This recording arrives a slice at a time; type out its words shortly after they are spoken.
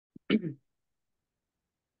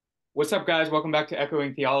What's up, guys? Welcome back to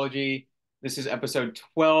Echoing Theology. This is episode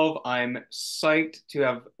 12. I'm psyched to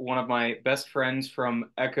have one of my best friends from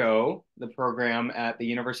Echo, the program at the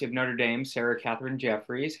University of Notre Dame, Sarah Catherine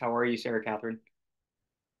Jeffries. How are you, Sarah Catherine?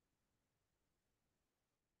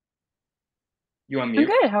 You on I'm mute?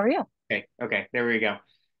 good. How are you? Okay, there we go.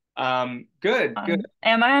 Good.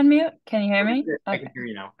 Am I on mute? Can you hear me? I can Okay. hear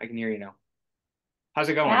you now. I can hear you now. How's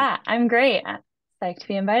it going? Yeah, I'm great. I'm psyched to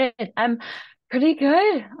be invited. I'm pretty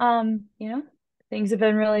good. Things have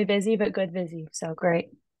been really busy, but good busy. So great.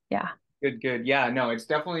 Yeah. Good. Yeah, no, it's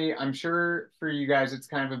definitely, I'm sure for you guys, it's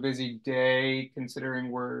kind of a busy day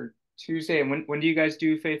considering we're Tuesday. And when do you guys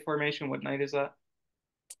do faith formation? What night is that?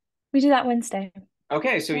 We do that Wednesday.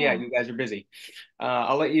 Okay, so yeah, Yeah. you guys are busy.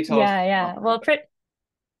 I'll let you tell us. Yeah, yeah. Well,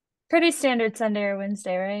 pretty standard Sunday or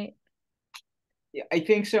Wednesday, right? Yeah, I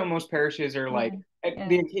think so. Most parishes are like Yeah.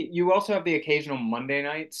 Yeah. you also have the occasional Monday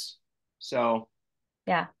nights. So,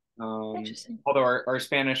 Yeah. um, Interesting. although our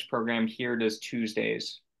Spanish program here does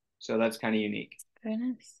Tuesdays, so that's kind of unique. Very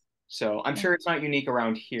nice. So I'm Yeah. sure it's not unique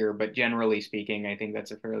around here, but generally speaking, I think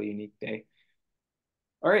that's a fairly unique day.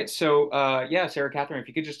 All right, so yeah, Sarah Catherine, if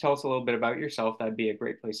you could just tell us a little bit about yourself, that'd be a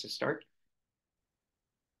great place to start.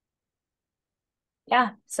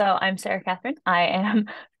 Yeah, so I'm Sarah Catherine. I am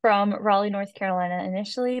from Raleigh, North Carolina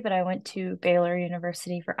initially, but I went to Baylor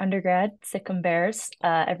University for undergrad, Sic'em Bears.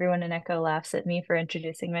 Everyone in Echo laughs at me for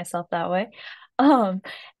introducing myself that way. Um,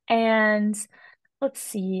 and let's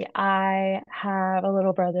see, I have a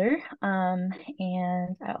little brother, and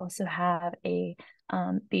I also have a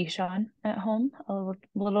Bichon at home, a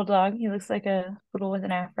little dog. He looks like a poodle with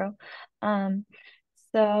an afro. Um,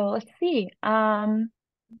 so let's see.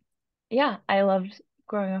 Yeah, I loved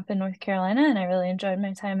growing up in North Carolina and I really enjoyed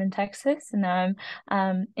my time in Texas. And now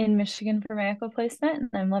I'm in Michigan for my echo placement and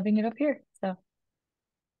I'm loving it up here. So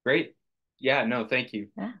Great. Yeah, no, thank you.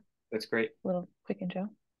 yeah, That's great. little quick intro.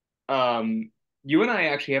 Um, you and I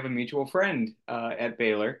actually have a mutual friend at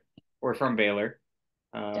Baylor, or from Baylor.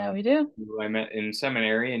 Yeah, Um, we do. who I met in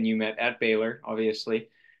seminary, and you met at Baylor, obviously.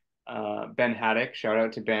 Ben Haddock, shout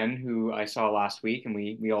out to Ben, who I saw last week, and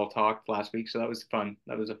we all talked last week, so that was fun.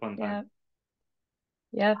 That was a fun time.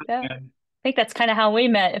 Yeah, yeah, yeah. And I think that's kind of how we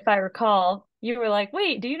met, if I recall. You were like,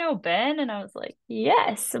 wait, do you know Ben? And I was like,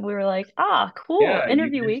 yes. And we were like, ah, cool. yeah, you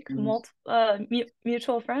Interview week, mentioned,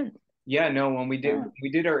 mutual friends. yeah, no, when Yeah. we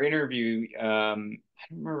did our interview, I don't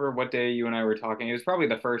remember what day you and I were talking. It was probably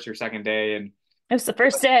the first or second day, and It was the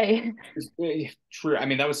first day. true. I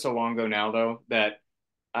mean, that was so long ago now, though, that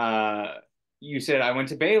uh, you said I went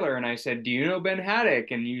to Baylor, and I said, "Do you know Ben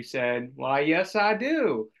Haddock?" And you said, "Why, yes, I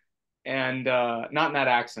do." And not in that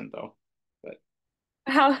accent though. But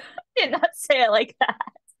How I did not say it like that.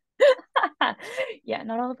 Yeah,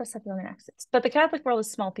 not all of us have Southern accents, but the Catholic world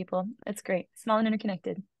is small, people. It's great, small and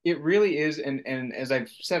interconnected. it really is, and as I've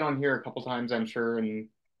said on here a couple times, I'm sure, and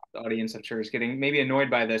the audience, I'm sure, is getting maybe annoyed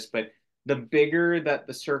by this, but the bigger that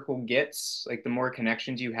the circle gets, like the more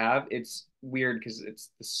connections you have, it's weird because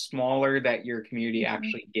it's the smaller that your community Hmm.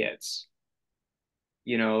 actually gets.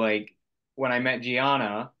 Like when I met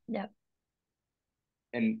Gianna Yep.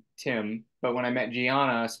 and Tim, but when I met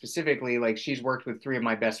Gianna specifically, like she's worked with three of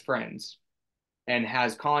my best friends and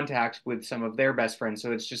has contact with some of their best friends.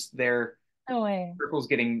 So it's just their No way. circle's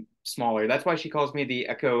getting smaller. That's why she calls me the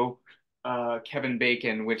Echo Kevin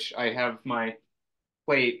Bacon, which I have my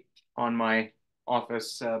plate on my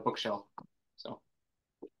office bookshelf. So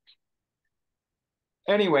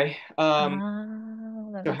anyway, That so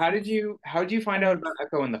makes sense. how did you That find out about makes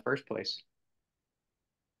Echo in the first place?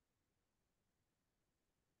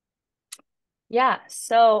 Yeah.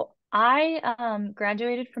 So I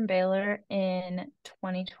graduated from Baylor in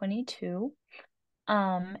 2022.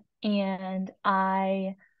 And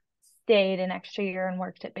I stayed an extra year and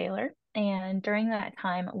worked at Baylor. And during that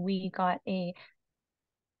time, we got a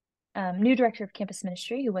new director of campus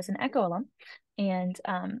ministry who was an Echo alum. And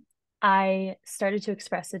I started to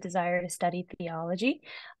express a desire to study theology.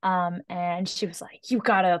 And she was like, you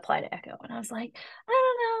gotta apply to Echo. And I was like, I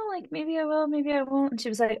don't know, like maybe I will, maybe I won't. And she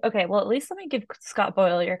was like, okay, well, at least let me give Scott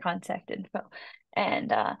Boyle your contact info.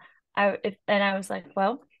 And I was like,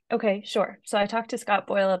 well, okay, sure. So I talked to Scott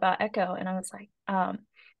Boyle about Echo and I was like,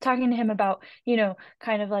 talking to him about,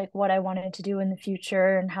 kind of like what I wanted to do in the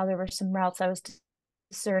future and how there were some routes I was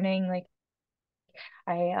discerning. Like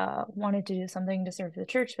I wanted to do something to serve the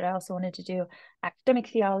church, but I also wanted to do academic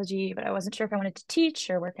theology, but I wasn't sure if I wanted to teach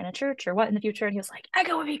or work in a church or what in the future. And he was like,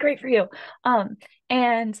 Echo would be great for you.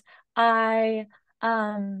 And I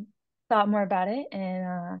thought more about it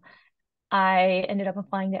and I ended up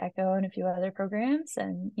applying to Echo and a few other programs.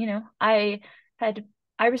 And, had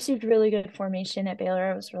I received really good formation at Baylor.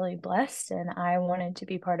 I was really blessed, and I wanted to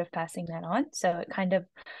be part of passing that on. So it kind of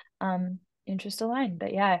interest aligned.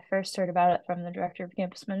 But yeah, I first heard about it from the director of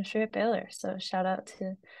campus ministry at Baylor. So shout out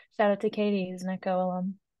to Katie, who's an Echo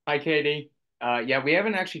alum. Hi, Katie. Yeah, we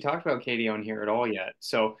haven't actually talked about Katie on here at all yet.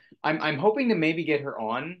 So I'm hoping to maybe get her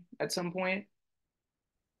on at some point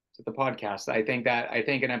to the podcast. I think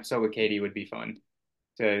an episode with Katie would be fun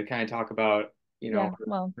to kind of talk about, Yeah,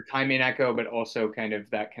 well, her time in Echo, but also kind of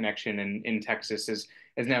that connection in Texas as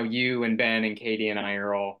now you and Ben and Katie and I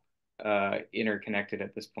are all interconnected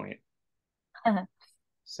at this point. yeah.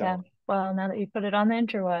 So Well, now that you put it on the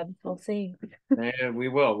interwebs, we'll see. we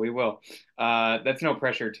will. That's no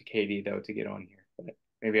pressure to Katie though to get on here, but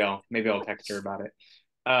maybe I'll text her about it.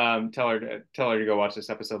 Tell her to go watch this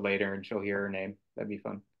episode later and she'll hear her name. That'd be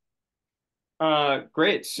fun.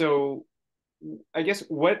 Great. So I guess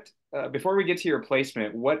what before we get to your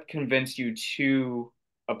placement, what convinced you to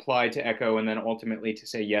apply to Echo and then ultimately to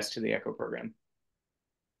say yes to the Echo program?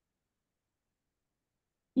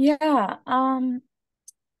 Yeah,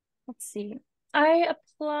 let's see. I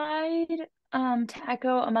applied to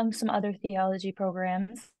Echo among some other theology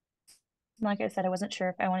programs. Like I said, I wasn't sure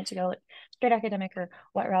if I wanted to go like straight academic or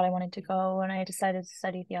what route I wanted to go, and I decided to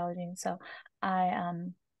study theology. And so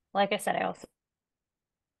like I said, I also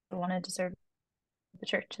wanted to serve the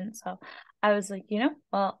church. And so I was like,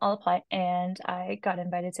 well, I'll apply. And I got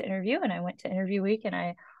invited to interview, and I went to interview week, and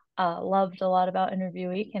I loved a lot about interview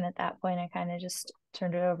week. And at that point, I kind of just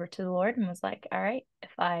turned it over to the Lord and was like, all right, if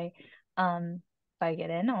I get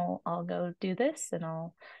in, I'll go do this, and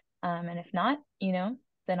and if not,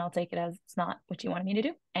 then I'll take it as it's not what you wanted me to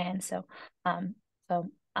do. And so, so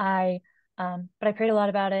but I prayed a lot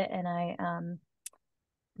about it, and I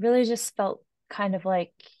really just felt kind of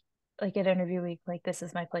like at interview week, like this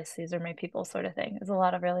is my place, these are my people, sort of thing. There's a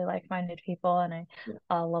lot of really like-minded people, and I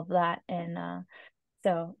Yeah. love that. And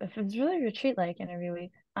so if it was really retreat like interview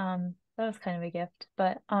week, that was kind of a gift.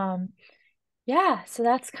 But yeah, so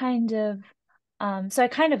that's kind of so I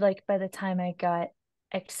kind of like by the time I got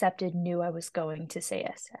accepted knew I was going to say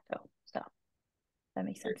yes to Echo. So that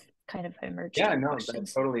makes sense. Kind of emerged to Yeah, your no, that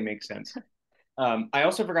questions. totally makes sense. I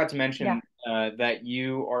also forgot to Yeah. mention that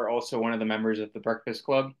you are also one of the members of the Breakfast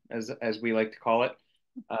Club, as we like to call it.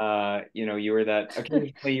 You were that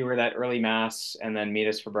occasionally you were that early mass and then meet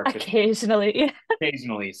us for breakfast Occasionally.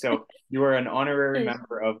 occasionally. So you are an honorary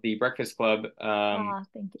member Occasionally. of the Breakfast Club.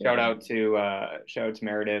 Thank Shout you. out to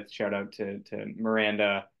Meredith. Shout out to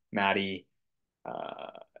Miranda, Maddie,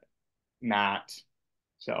 uh, Matt.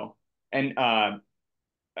 So and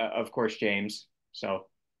of course James. So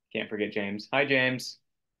can't forget James. Hi James,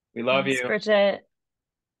 we love Yes, you. Bridget.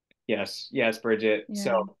 Yes, yes, Bridget.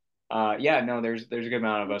 So, Yeah. yeah, no, there's a good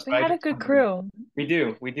amount of us, We but I had just a good wanted to,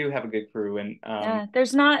 crew. we do have a good crew, and Yeah,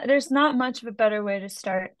 there's not much of a better way to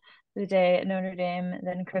start the day at Notre Dame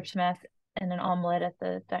than crypt meth and an omelet at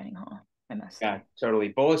the dining hall, I must yeah, say. totally.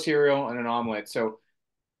 Bowl of cereal and an omelet. So,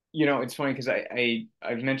 it's funny because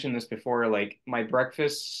I've mentioned this before. Like my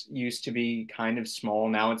breakfast used to be kind of small.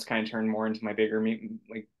 Now it's kind of turned more into my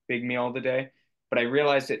big meal of the day. But I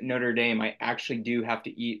realized at Notre Dame, I actually do have to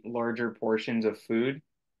eat larger portions of food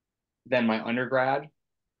than my undergrad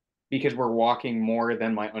because we're walking more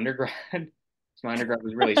than my undergrad. So my undergrad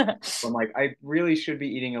was really, I'm like, I really should be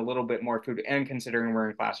eating a little bit more food and considering we're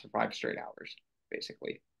in class for 5 straight hours,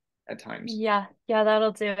 basically, at times. Yeah, yeah,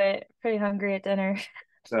 that'll do it. Pretty hungry at dinner.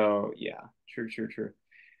 So yeah, true, true, true.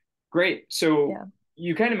 Great. So Yeah.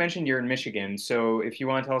 you kind of mentioned you're in Michigan. So if you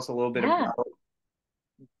want to tell us a little bit Yeah. about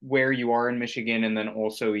where you are in Michigan and then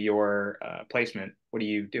also your placement, what are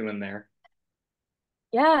you doing there?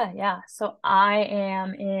 Yeah, yeah. So I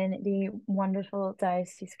am in the wonderful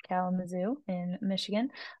Diocese of Kalamazoo in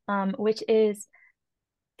Michigan, which is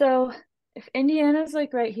so if Indiana's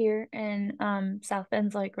like right here and South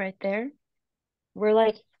Bend's like right there, we're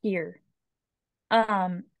like here.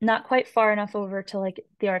 Not quite far enough over to like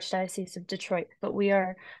the Archdiocese of Detroit, but we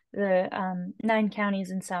are the 9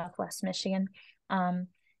 counties in Southwest Michigan. Um,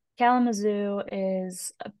 Kalamazoo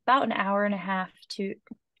is about an hour and a half to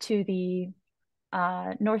the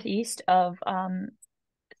northeast of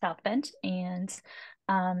South Bend, and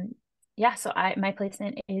yeah, so I my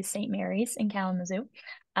placement is St. Mary's in Kalamazoo,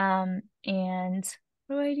 and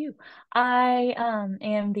what do I do? I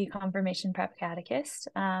am the confirmation prep catechist.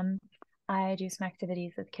 I do some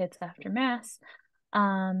activities with kids after mass.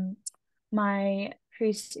 Um, my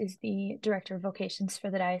priest is the director of vocations for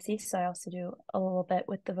the diocese, so I also do a little bit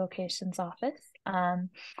with the vocations office.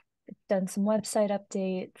 Done some website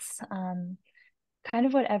updates, kind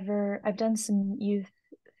of whatever. I've done some youth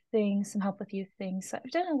things, some help with youth things. So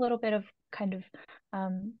I've done a little bit of kind of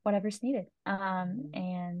whatever's needed.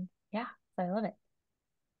 And yeah, so I love it.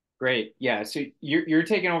 Great. Yeah. So you're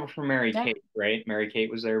taking over from Mary Yeah. Kate, right? Mary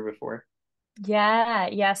Kate was there before. Yeah,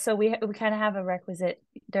 yeah. So we kind of have a requisite.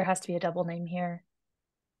 There has to be a double name here.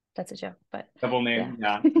 That's a joke, but Double yeah. name.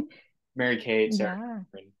 Yeah. Mary Kate, Sarah Yeah.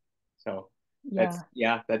 Catherine. So that's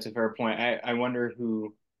Yeah. yeah, that's a fair point. I wonder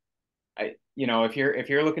who if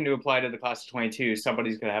you're looking to apply to the class of 22,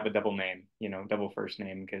 somebody's gonna have a double name, double first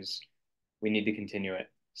name because we need to continue it.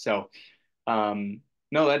 So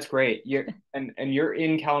no, that's great. And you're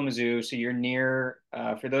in Kalamazoo, so you're near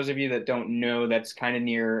for those of you that don't know, that's kind of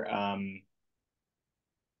near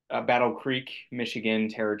Battle Creek, Michigan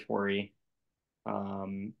territory.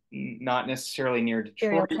 Not necessarily near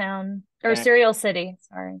Cereal Detroit. Town or And Cereal City.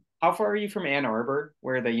 Sorry. how far are you from Ann Arbor,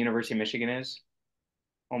 where the University of Michigan is,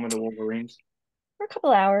 home of the Wolverines? For a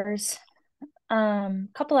couple hours.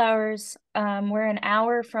 Couple hours. We're an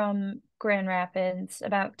hour from Grand Rapids,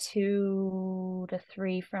 about 2 to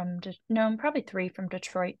 3 from no, probably 3 from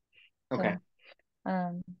Detroit. Okay,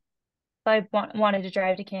 So, if I wanted to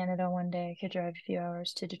drive to Canada one day, I could drive a few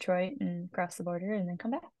hours to Detroit and cross the border and then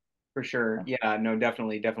come back. for sure. So, Yeah, no,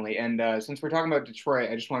 definitely, definitely. And since we're talking about Detroit,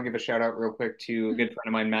 I just want to give a shout out real quick to a good mhm. friend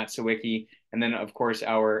of mine, Matt Sawicki, and then of course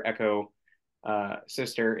our Echo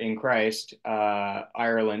sister in Christ,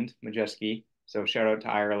 Ireland Majeski. So shout out to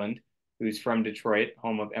Ireland, who's from Detroit,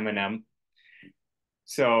 home of Eminem.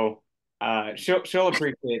 So she'll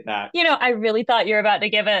appreciate that. I really thought you were about to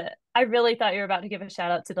give a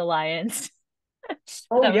shout out to the Lions.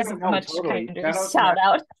 Oh That yeah, was a no, much totally. kinder Shout out to shout Matt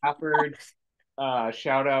out. Stafford.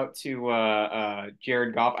 Shout out to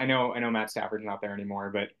Jared Goff. I know Matt Stafford's not there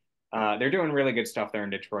anymore, but they're doing really good stuff there in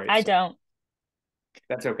Detroit. I So don't.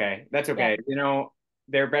 that's okay. That's Yeah. okay.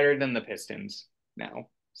 They're better than the Pistons now.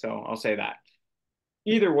 So I'll say that.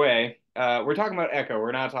 Either way, we're talking about Echo.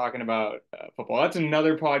 We're not talking about football. That's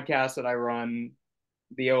another podcast that I run,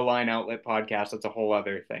 the O Line Outlet podcast. That's a whole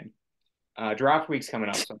other thing. Draft week's coming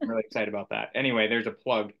up, so I'm really excited about that. Anyway, there's a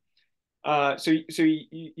plug. So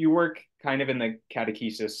you work kind of in the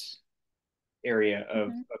catechesis area Mhm.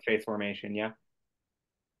 of faith formation, yeah?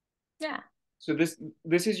 Yeah. So this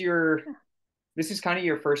is your Yeah. this is kind of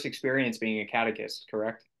your first experience being a catechist,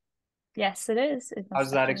 correct? Yes, it is. It most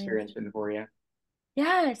How's that definitely is. experience been for you?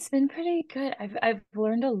 Yeah, it's been pretty good. I've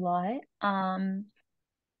learned a lot.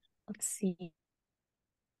 Let's see.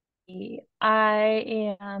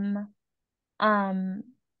 I am um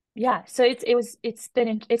yeah, so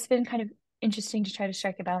it's been kind of interesting to try to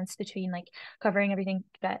strike a balance between like covering everything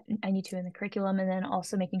that I need to in the curriculum and then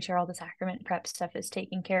also making sure all the sacrament prep stuff is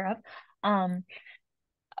taken care of. Um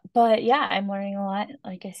but yeah, I'm learning a lot,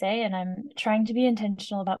 like I say, and I'm trying to be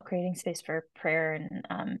intentional about creating space for prayer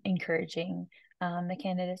and encouraging the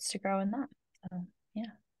candidates to grow in that. So yeah.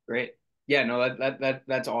 Great. Yeah, no,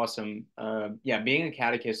 that's awesome. Yeah, being a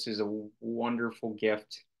catechist is a wonderful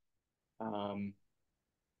gift. Um,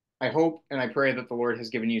 I hope and I pray that the Lord has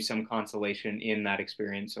given you some consolation in that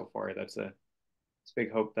experience so far. It's a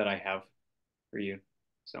big hope that I have for you.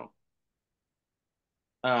 So,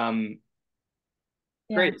 um,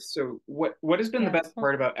 Yeah. great. So, what has been the Yeah. best Well,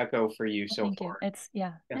 part about Echo for you so thank you. far? It's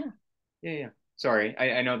yeah. Yeah, Yeah. yeah, yeah. Sorry,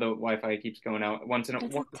 I know the Wi-Fi keeps going out It's a once in a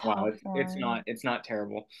while. tough It's not one. it's not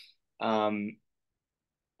terrible, um,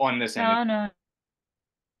 on this end. No, no,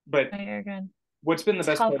 But no, you're good. what's been the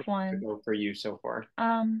best part Tough of one. Echo for you so far?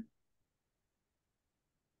 Um,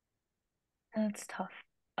 that's tough.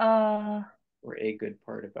 Uh, Or a good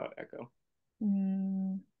part about Echo?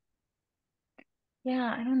 mm,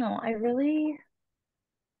 yeah, I don't know.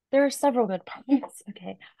 There are several good parts.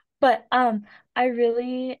 Okay. But I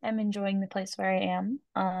really am enjoying the place where I am.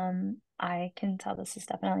 I can tell this is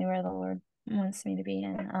definitely where the Lord wants me to be.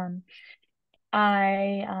 And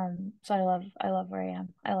so I love where I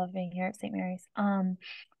am. I love being here at St. Mary's. What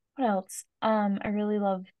else? I really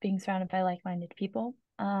love being surrounded by like-minded people.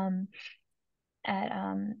 Yeah,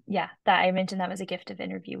 that I mentioned that was a gift of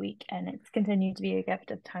interview week, and it's continued to be a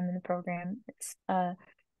gift of time in the program. It's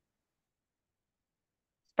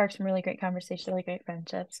sparked some really great conversations, really great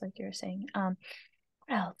friendships, like you were saying. What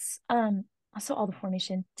else? Also all the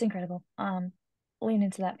formation. It's incredible. Lean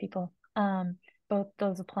into that, people. Both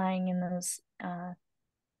those applying and those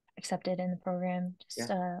accepted in the program. Yeah.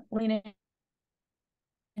 Just lean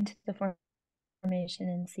into the formation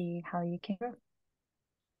and see how you can grow.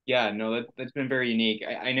 Yeah, no, that's been very unique.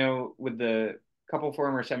 I know with the couple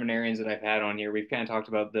former seminarians that I've had on here, we've kind of talked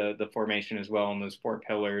about the formation as well and those four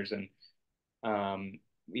pillars, and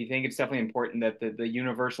we think it's definitely important that the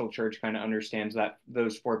universal church kind of understands that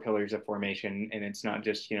those four pillars of formation, and it's not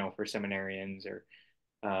just for seminarians or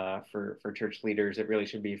for church leaders. It really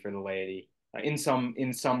should be for the laity in some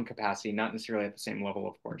capacity, not necessarily at the same level,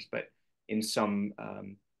 of course, but in some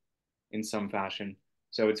in some fashion.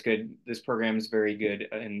 So it's good. This program is very good,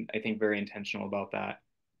 and I think very intentional about that.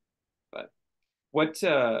 But what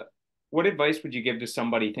uh, what advice would you give to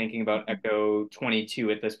somebody thinking about Mhm. Echo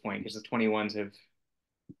 22 at this point? Because the 21s have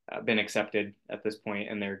been accepted at this point,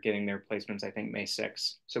 and they're getting their placements, I think, May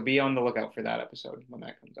 6th. So be on the lookout for that episode when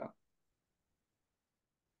that comes out.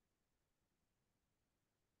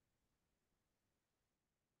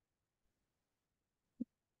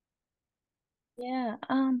 Yeah.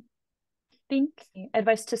 Think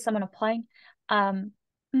advice to someone applying. Um,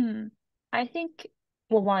 hmm, I think,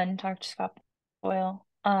 well, one, talk to Scott Boyle.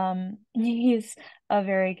 He's a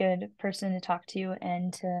very good person to talk to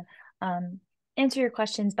and to answer your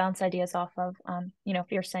questions, bounce ideas off of.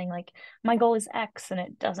 If you're saying like my goal is X and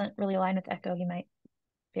it doesn't really align with Echo, he might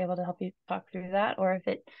be able to help you talk through that. Or if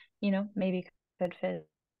it, maybe could fit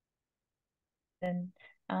in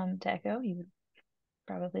to Echo, he would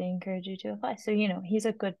probably encourage you to apply. So, he's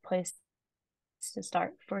a good place to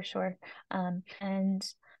start for sure. And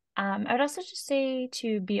I would also just say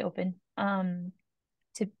to be open.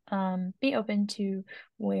 To be open to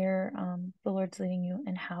where the Lord's leading you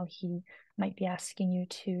and how He might be asking you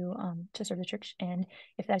to serve the church. And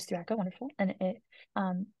if that's through Echo, wonderful. And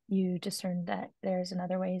you discern that there's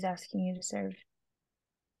another way He's asking you to serve,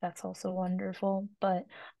 that's also wonderful. But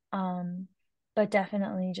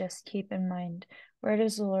definitely just keep in mind, where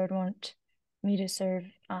does the Lord want me to serve?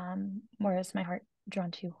 Where is my heart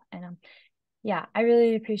drawn to? And yeah, I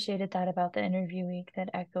really appreciated that about the interview week, that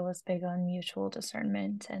Echo was big on mutual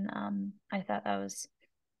discernment, and I thought that was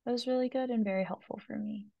really good and very helpful for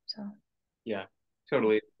me. So Yeah, yeah,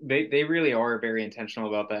 totally. They really are very intentional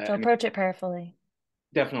about that. so I mean, approach it prayerfully.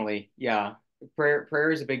 definitely, yeah.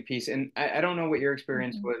 Prayer is a big piece, and I don't know what your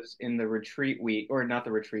experience Mhm. was in the retreat week, or not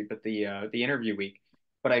the retreat, but the interview week.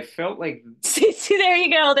 But I felt like See, there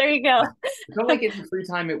you go, there you go. in the free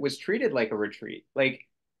time it was treated like a retreat. Like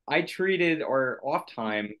I treated our off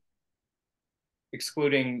time,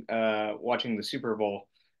 excluding watching the Super Bowl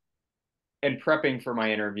and prepping for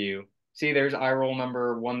my interview. See, there's eye roll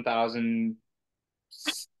number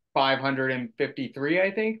 1,553,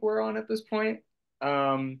 I think we're on at this point.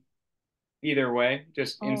 Um, Either way,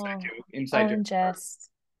 just Oh, inside all joke. in jest,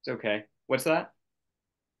 It's okay. What's that?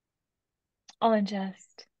 all in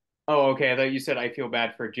jest. Oh, okay. I thought you said I feel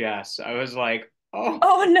bad for Jess. I was like, oh,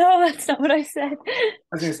 Oh no, that's not what I said. I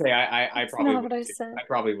was gonna say I That's probably not would what I too. said. I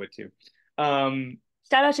probably would too. Um,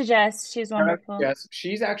 Shout out to Jess. She's shout out to wonderful. Jess.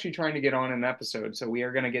 She's actually trying to get on an episode, so we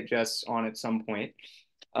are gonna get Jess on at some point.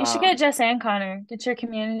 You should get Um, Jess and Connor. Get your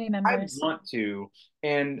community I members. want to,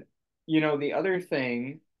 and the other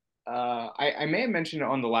thing, I may have mentioned it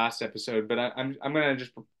on the last episode, but I'm gonna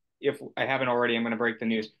just, if I haven't already, I'm gonna break the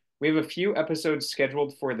news. We have a few episodes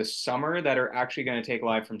scheduled for the summer that are actually going to take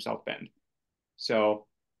live from South Bend. So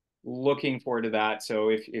looking forward to that. So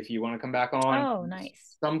if you want to come back on Oh,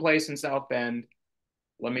 nice. someplace in South Bend,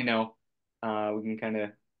 let me know. We can kind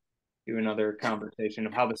of do another conversation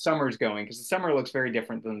of how the summer's going, because the summer looks very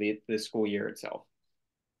different than the school year itself.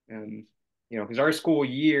 And because our school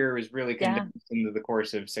year is really Yeah. condensed into the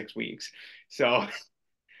course of 6 weeks, so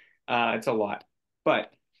it's a lot.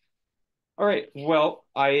 But all right, well,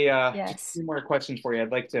 I just a Yes. few more questions for you.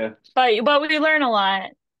 I'd like to. But we learn a lot.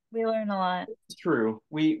 We learn a lot. It's true.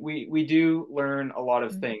 We do learn a lot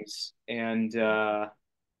of Mhm. things, and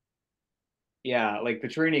yeah, like the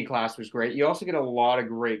training class was great. You also get a lot of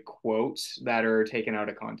great quotes that are taken out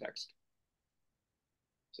of context,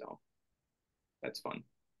 so that's fun.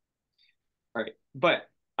 All right, but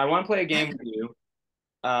I want to play a game with you.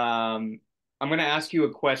 I'm going to ask you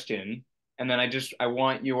a question, and then I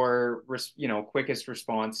want your quickest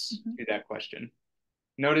response Mhm. to that question.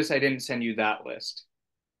 Notice I didn't send you that list.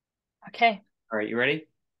 Okay. All right, you ready?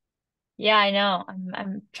 Yeah, I know.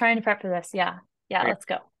 I'm trying to prep for this. Yeah. Yeah, Okay. let's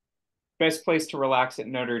go. Best place to relax at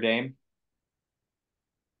Notre Dame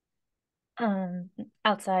Um,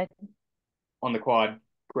 Outside on the quad.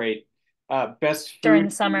 Great. Best during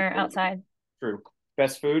food. the summer, outside. True.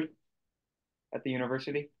 Best food at the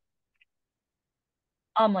university.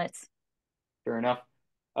 Omelets Fair enough.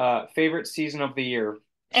 Favorite season of the year.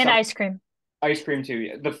 and Some ice cream. ice cream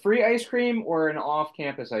too. The free ice cream or an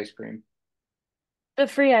off-campus ice cream The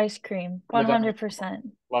free ice cream, from the Dunkin'.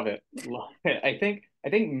 100%. Love it. Love it. I think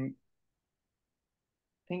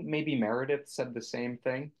maybe Meredith said the same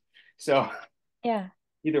thing. So Yeah,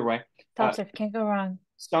 either way, top tip, can't go wrong.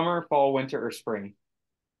 summer, fall, winter, or spring.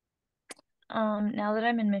 Now that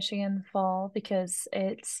I'm in Michigan, fall because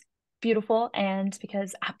it's beautiful and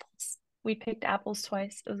because apples. We picked apples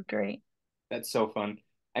twice. It was great. That's so fun.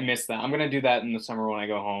 I miss that. I'm gonna do that in the summer when I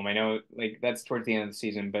go home. I know like that's towards the end of the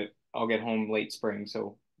season, but I'll get home late spring,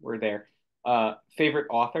 so we're there. Favorite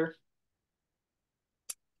author?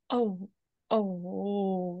 Oh,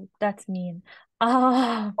 oh, that's mean.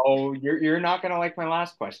 Ah, Oh, you're not gonna like my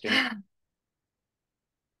last question.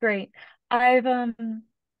 great.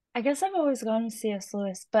 I guess I've always gone with C.S.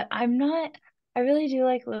 Lewis, but I'm not, I really do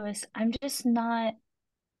like Lewis. I'm just not,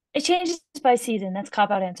 it changes by season. That's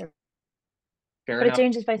cop out answer. Fair But it enough.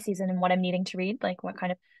 changes by season and what I'm needing to read, like what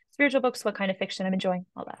kind of spiritual books, what kind of fiction I'm enjoying,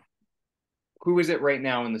 all that. Who is it right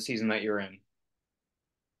now in the season that you're in?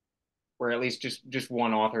 Or at least just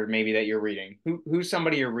one author maybe that you're reading. Who's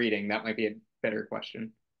somebody you're reading? That might be a better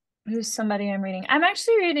question. Who's somebody I'm reading? I'm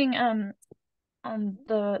actually reading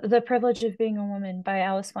The Privilege of Being a Woman by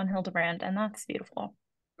Alice von Hildebrand, and that's beautiful.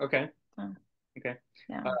 Okay. So Okay.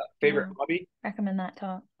 yeah, Favorite yeah. hobby? Recommend that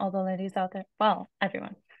to all the ladies out there. Well,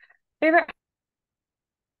 everyone. Favorite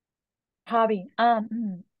hobby. A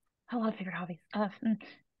lot of favorite hobbies.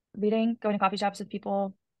 Reading, going to coffee shops with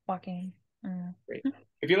people, walking. Great.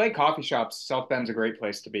 If you like coffee shops, South Bend's a great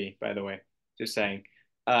place to be, by the way. Just saying.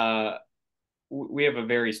 Uh, we have a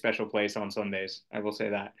very special place on Sundays. I will say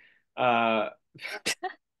that. Uh,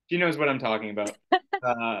 she knows what I'm talking about.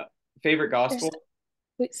 Uh, Favorite There's gospel?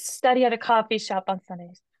 we study at a coffee shop on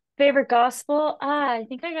Sundays. Favorite gospel? I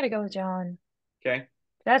think I gotta go with John. Okay.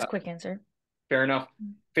 That's Uh, a quick answer. Fair enough.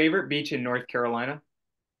 Favorite beach in North Carolina?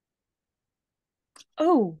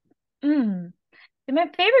 Oh, mm. My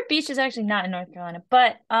favorite beach is actually not in North Carolina,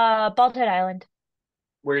 but Bald Head Island.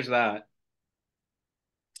 Where's that?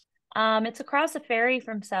 It's across a ferry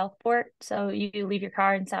from Southport. So you leave your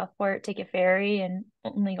car in Southport, take a ferry, and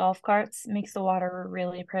only golf carts. Makes the water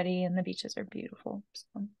really pretty, and the beaches are beautiful.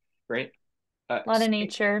 So, Great. a lot of Saint,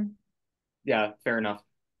 nature. yeah, fair enough.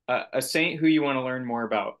 A saint who you want to learn more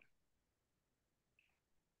about?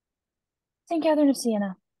 St. Catherine of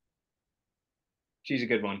Siena. She's a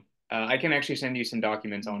good one. I can actually send you some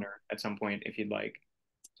documents on her at some point if you'd like.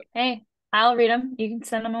 Hey, I'll read them. You can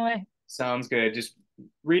send them away. Sounds good. Just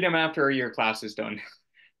read them after your class is done.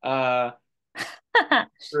 Uh,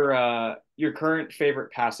 your current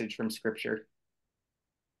favorite passage from Scripture.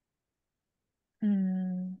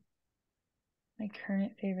 Hmm, my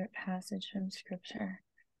current favorite passage from Scripture.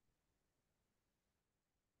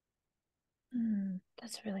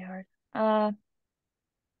 That's really hard. Uh,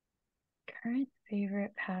 Current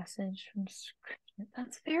favorite passage from Scripture.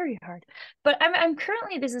 That's very hard. But I'm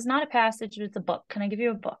currently, this is not a passage, it's a book. Can I give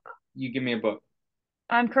you a book? You give me a book.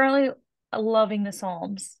 I'm currently loving the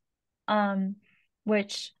Psalms. Um,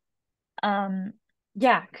 which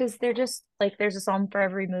yeah, because they're just like there's a psalm for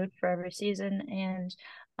every mood, for every season, and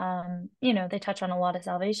they touch on a lot of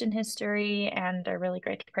salvation history and are really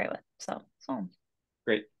great to pray with. So Psalms.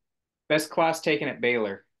 Great. Best class taken at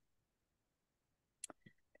Baylor.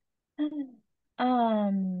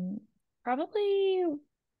 Um, Probably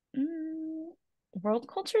mm, World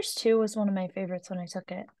Cultures 2 was one of my favorites when I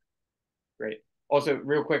took it. Great. Also,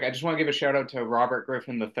 real quick, I just want to give a shout out to Robert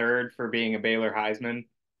Griffin III for being a Baylor Heisman.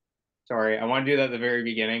 Sorry, I want to do that at the very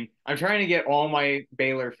beginning. I'm trying to get all my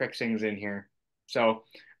Baylor fixings in here. So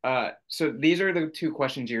these are the two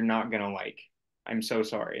questions you're not gonna like. I'm so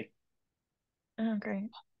sorry. Oh, great.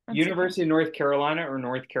 That's okay. University of North Carolina or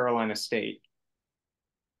North Carolina State?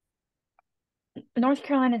 North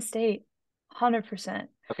Carolina State, 100%.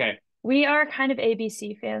 Okay, We are kind of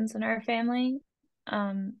ABC fans in our family.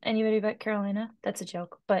 Anybody but Carolina? That's a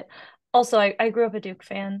joke. But also, I grew up a Duke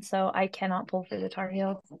fan, so I cannot pull for the Tar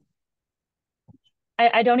Heels.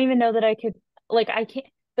 I don't even know that I could, like, I can't,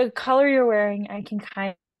 the color you're wearing, I can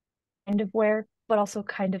kind of wear, but also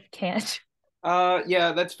kind of can't.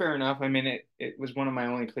 yeah, that's fair enough. I mean, it was one of my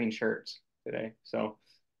only clean shirts today, so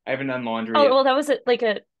I haven't done laundry Oh, yet. well,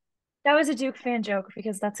 that was a Duke fan joke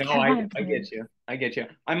because that's a No, I Carolina I player. get you. I get you.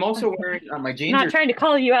 I'm also wearing my I'm jeans not are trying to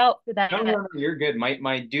call you out for no, no, that. no, you're good.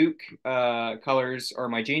 My Duke colors are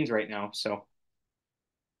my jeans right now. So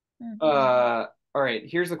all right,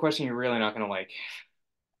 here's the question you're really not gonna like.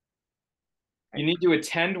 You Right. need to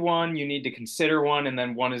attend one, you need to consider one, and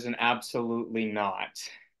then one is an absolutely not.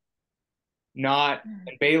 Not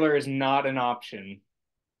and Baylor is not an option.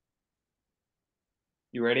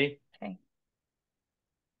 You ready? Okay.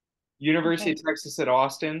 University Okay. of Texas at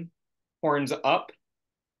Austin, horns up,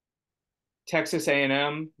 Texas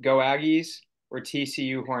A&M, go Aggies, or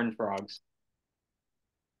TCU Horned Frogs.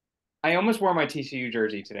 I almost wore my TCU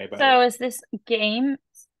jersey today, by the way. So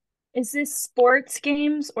is this sports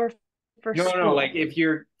games or for No, no, no, like school? if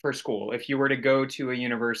you're for school, if you were to go to a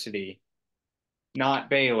university, not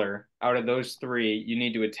Baylor, out of those three, you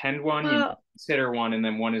need to attend one, you need to Well, consider one, and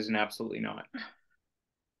then one is an absolutely not.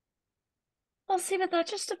 we'll see, but that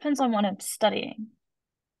just depends on what I'm studying.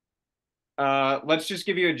 Let's just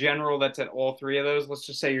give you a general that's at all three of those. Let's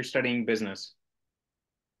just say you're studying business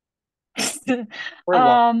or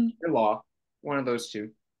law Um, or law, one of those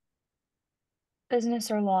two.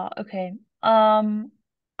 business or law? Okay. Um,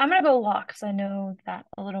 I'm gonna go law because I know that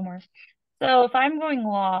a little more. So if I'm going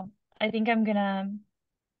law, I think I'm gonna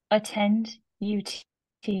attend UT,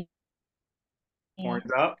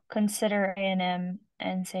 Horns up. consider A&M,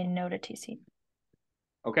 and say no to TC.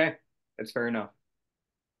 Okay, that's fair enough.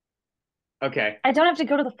 Okay. I don't have to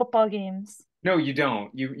go to the football games. No, you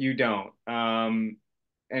don't. You don't. And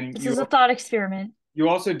This is a thought experiment. you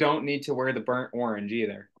also don't need to wear the burnt orange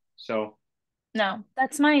either. So No,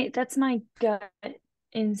 that's my gut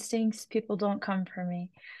instincts. People don't come for me,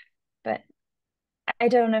 but I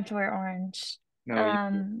don't have to wear orange. no,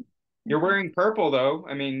 Um, you're wearing purple though.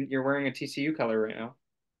 I mean, you're wearing a TCU color right now.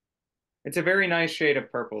 It's a very nice shade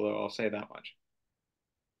of purple though, I'll say that much.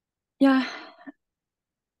 yeah,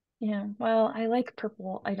 yeah. Well, I like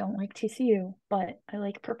purple. I don't like TCU, but I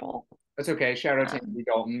like purple. That's okay. Shout out to Um, Andy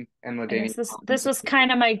Dalton and I LaDainian guess this this Tomlinson. was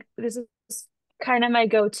kind of my this is kind of my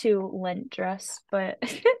go-to Lent dress, but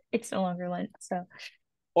it's no longer Lent, so.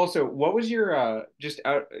 Also, what was your just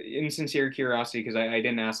out in sincere curiosity, because I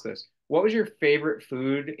didn't ask this. What was your favorite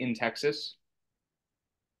food in Texas?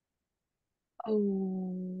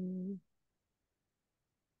 Oh,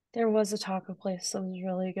 there was a taco place that was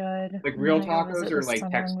really good. Like I'm real gonna go tacos visit or this like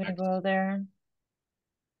summer. I'm gonna Tex-Mex? go there.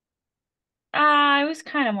 It was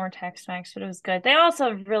kind of more Tex-Mex, but it was good. They also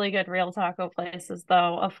have really good real taco places,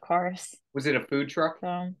 though, of course. Was it a food truck?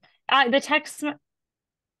 So, the Tex,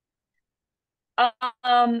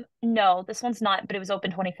 no, this one's not, but it was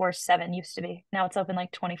open 24/7, used to be. Now it's open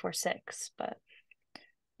like 24/6, but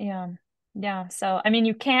yeah. Yeah, so I mean,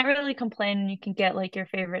 you can't really complain and you can get like your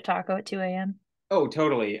favorite taco at 2 a.m. Oh,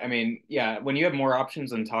 totally. I mean, yeah, when you have more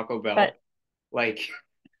options than Taco Bell, But like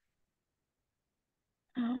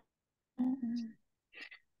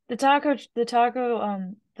the taco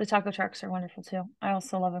trucks are wonderful too. I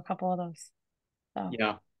also love a couple of those. So,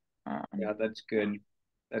 yeah, um, yeah, that's yeah. good.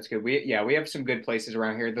 That's good. We have some good places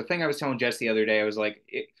around here. The thing I was telling Jess the other day, I was like,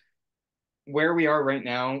 where we are right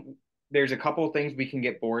now, there's a couple of things we can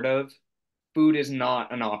get bored of. Food is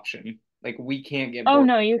not an option. Like we can't get Oh bored.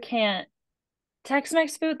 no, you can't.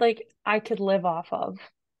 Tex-Mex food, like I could live off of.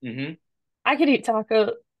 Hmm. I could eat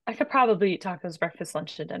taco. I could probably eat tacos breakfast,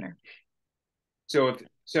 lunch, and dinner.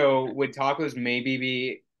 So would tacos maybe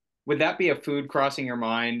be would that be a food crossing your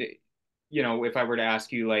mind? You know, if I were to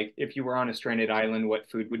ask you like if you were on a stranded island, what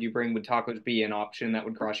food would you bring? Would tacos be an option that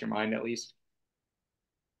would cross your mind at least?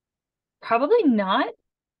 Probably not,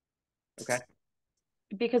 Okay.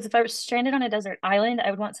 because if I was stranded on a desert island, I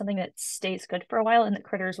would want something that stays good for a while and that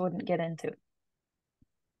critters wouldn't get into.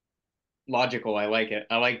 Logical. I like it.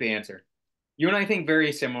 I like the answer. You and I think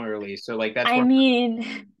very similarly. So like that's I what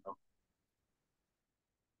mean,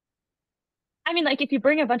 I mean, like if you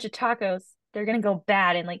bring a bunch of tacos, they're gonna go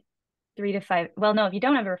bad in like 3 to 5. Well, no, if you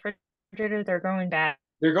don't have a refrigerator, they're going bad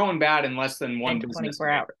they're going bad in less than one in business 24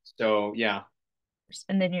 day. hours. So yeah,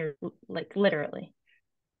 And then you're like literally,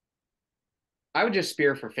 I would just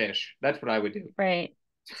spear for fish. That's what I would do. right?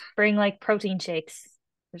 Bring like protein shakes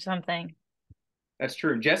or something. That's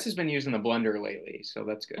true. Jess has been using the blender lately, so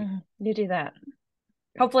that's good. You do that.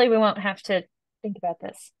 Yeah. Hopefully, we won't have to think about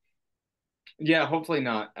this. Yeah, hopefully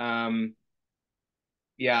not.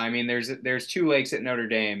 Yeah, I mean there's two lakes at Notre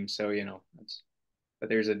Dame, so you know, that's but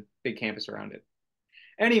there's a big campus around it.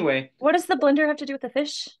 Anyway, What does the blender have to do with the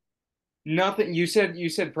fish? nothing you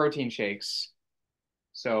said protein shakes.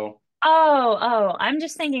 So Oh, I'm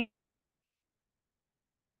just thinking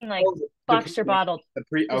like oh, boxed or bottled the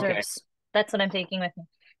pre okay, desserts. That's what I'm taking with me.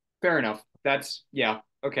 fair enough. That's yeah,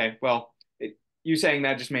 okay. Well, you saying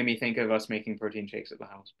that just made me think of us making protein shakes at the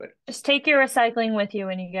house, but Just take your recycling with you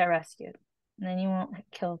when you get rescued, and then you won't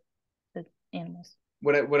kill the animals.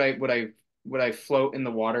 would I float in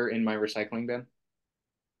the water in my recycling bin?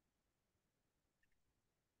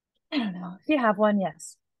 I don't know. If you have one,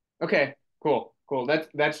 yes. Okay, cool, cool.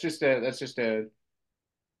 That's just a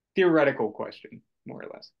theoretical question, more or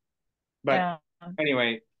less. But Yeah.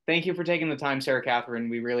 anyway, thank you for taking the time, Sarah Catherine.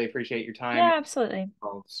 We really appreciate your time. Yeah, absolutely.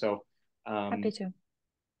 So, Happy um, to.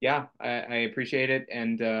 yeah, I appreciate it,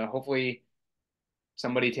 and hopefully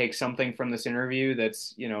somebody takes something from this interview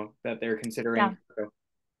that's that they're Yeah. considering.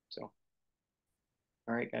 So,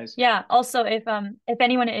 all right, guys. Yeah. Also, if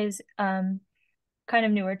anyone is kind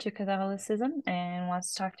of newer to Catholicism and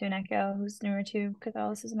wants to talk to an echo who's newer to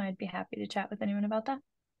Catholicism, I'd be happy to chat with anyone about that.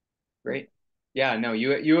 Great. Yeah, no,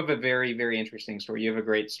 you have a very, very interesting story. You have a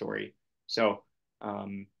great story. So, Oh,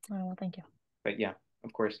 well, thank you. but yeah,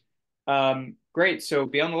 of course. Great. So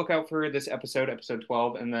be on the lookout for this episode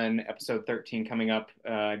 12, and then episode 13 coming up,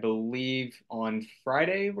 I believe on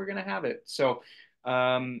Friday, we're gonna have it. So,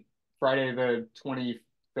 Friday the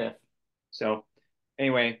 25th. So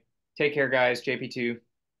anyway, take care, guys. JP2,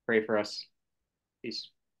 pray for us. Peace.